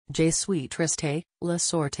Je suis triste, la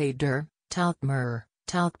sorte de, tout mer,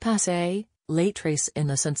 tout passé, les traces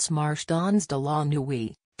innocents marche dans de la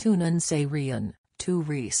nuit, tu ne sais rien, tu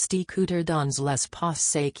restes écouter dans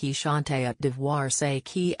l'espace qui chante à devoir ce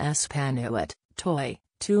qui épanouit, toi,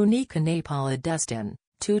 tu n'y connais pas le destin,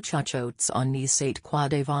 tu chuchotes en ne sais quoi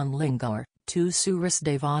devant l'ingor, tu souris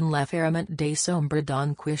devant l'effarement des sombres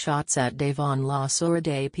dans quichottes devant la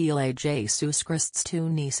sourde pile Jesus Christ tu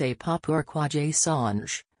ne sais pas pourquoi je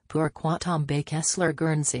songe, pourquoi tombe Kessler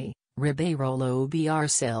Guernsey, Ribeiro lo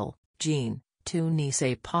Biarcil, Jeanne, tu ne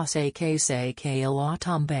sais pas ce qu'il a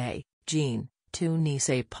tombé, Jeanne, tu ne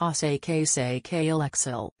sais pas ce qu'il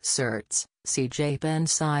excelle. Certes, si je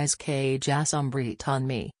pense que j'assombrit en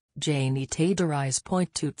me, je ne te dirais point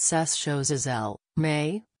toutes ces choses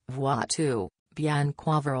mais, vois-tu, bien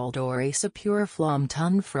qu'avoir doré ce pure flamme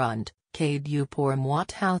ton front, que Dieu pour moi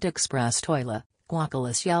tout express toile, quoique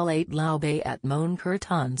le ciel est laubé et mon cœur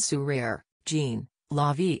ton sourire, Jeanne,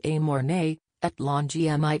 la vie est mornée, et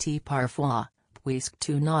l'engimite parfois, puisque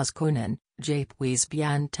tu n'as connais, je puis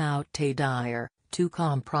bientôt te dire, tu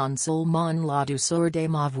comprends seulement la douceur de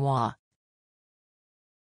ma voix,